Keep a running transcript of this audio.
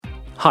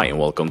Hi and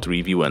welcome to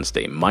Review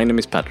Wednesday. My name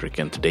is Patrick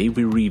and today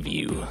we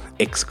review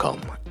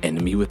XCOM: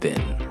 Enemy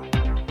Within.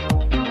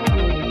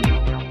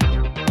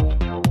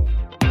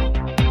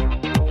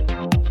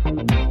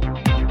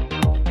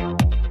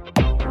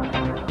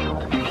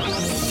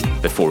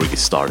 Before we get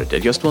started, I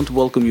just want to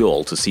welcome you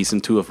all to Season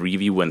 2 of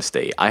Review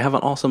Wednesday. I have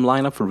an awesome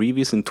lineup for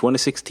reviews in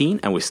 2016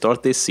 and we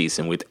start this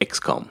season with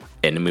XCOM: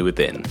 Enemy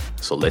Within.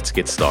 So let's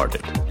get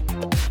started.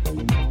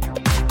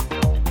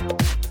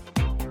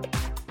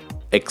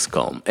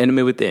 XCOM: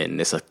 Enemy Within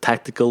is a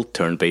tactical,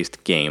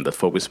 turn-based game that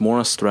focuses more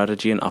on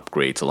strategy and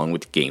upgrades along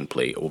with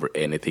gameplay over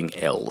anything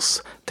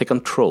else. Take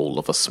control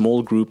of a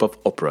small group of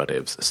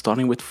operatives,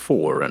 starting with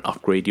 4, and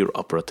upgrade your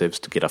operatives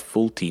to get a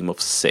full team of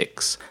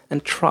 6,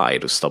 and try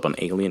to stop an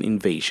alien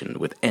invasion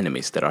with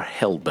enemies that are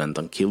hell-bent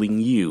on killing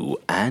you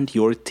and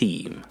your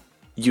team.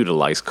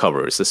 Utilize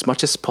covers as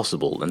much as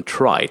possible and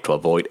try to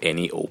avoid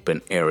any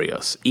open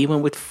areas,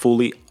 even with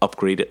fully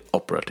upgraded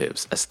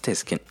operatives, as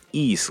this can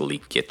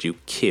easily get you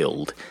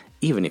killed,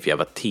 even if you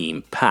have a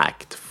team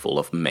packed full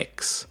of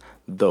mechs.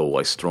 Though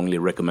I strongly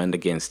recommend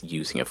against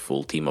using a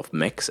full team of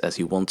mechs, as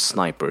you want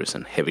snipers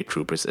and heavy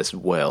troopers as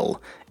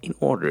well, in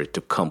order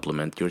to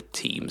complement your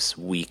team's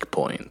weak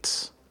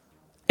points.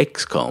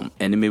 XCOM: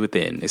 Enemy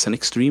Within is an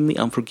extremely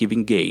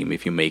unforgiving game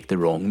if you make the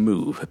wrong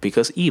move,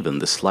 because even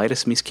the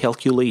slightest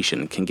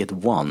miscalculation can get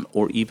 1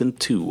 or even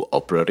 2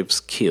 operatives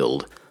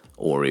killed,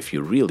 or if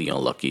you're really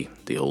unlucky,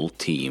 the whole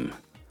team.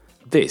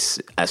 This,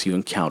 as you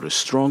encounter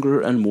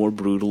stronger and more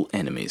brutal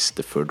enemies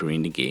the further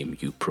in the game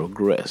you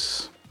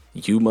progress.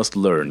 You must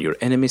learn your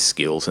enemy's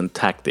skills and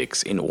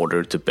tactics in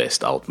order to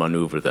best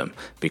outmaneuver them,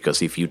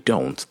 because if you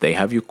don't, they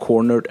have you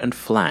cornered and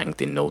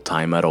flanked in no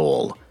time at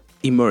all.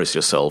 Immerse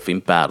yourself in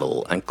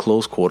battle and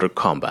close-quarter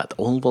combat,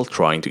 all while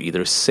trying to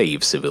either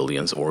save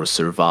civilians or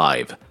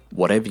survive.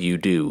 Whatever you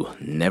do,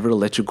 never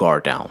let your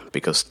guard down,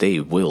 because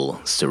they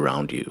will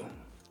surround you.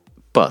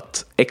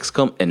 But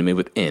XCOM: Enemy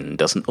Within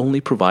doesn't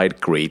only provide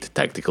great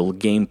tactical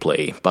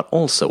gameplay, but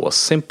also a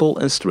simple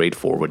and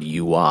straightforward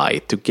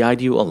UI to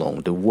guide you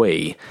along the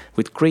way.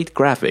 With great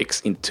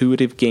graphics,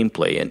 intuitive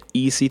gameplay, and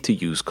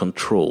easy-to-use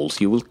controls,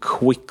 you will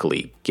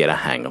quickly get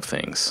a hang of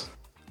things.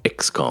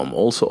 XCOM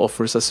also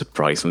offers a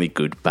surprisingly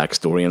good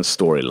backstory and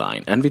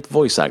storyline, and with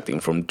voice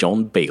acting from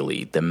John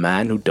Bailey, the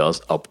man who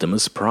does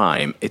Optimus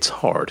Prime, it's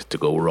hard to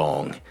go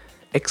wrong.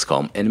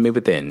 XCOM: Enemy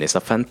Within is a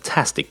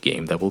fantastic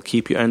game that will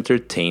keep you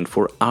entertained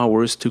for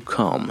hours to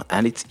come,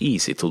 and it's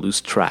easy to lose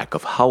track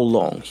of how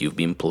long you've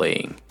been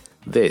playing.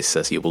 This,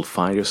 as you will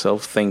find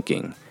yourself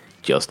thinking,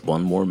 just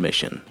one more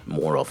mission,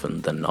 more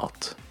often than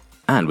not.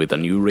 And with a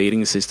new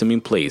rating system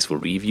in place for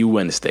Review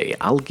Wednesday,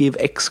 I'll give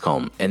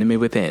XCOM: Enemy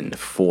Within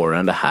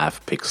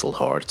 4.5 pixel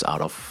hearts out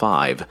of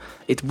 5.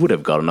 It would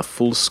have gotten a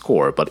full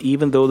score, but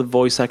even though the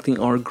voice acting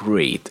are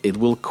great, it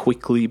will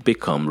quickly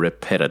become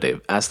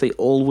repetitive, as they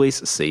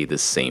always say the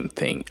same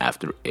thing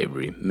after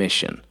every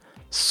mission.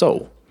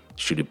 So,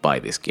 should you buy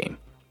this game?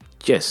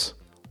 Yes,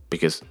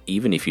 because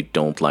even if you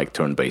don't like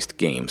turn-based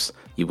games,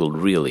 you will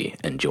really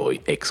enjoy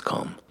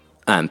XCOM.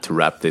 And to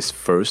wrap this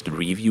first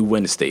Review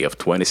Wednesday of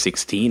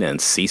 2016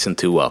 and Season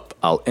 2 up,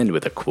 I'll end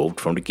with a quote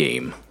from the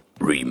game.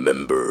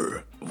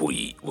 Remember,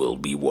 we will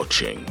be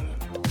watching.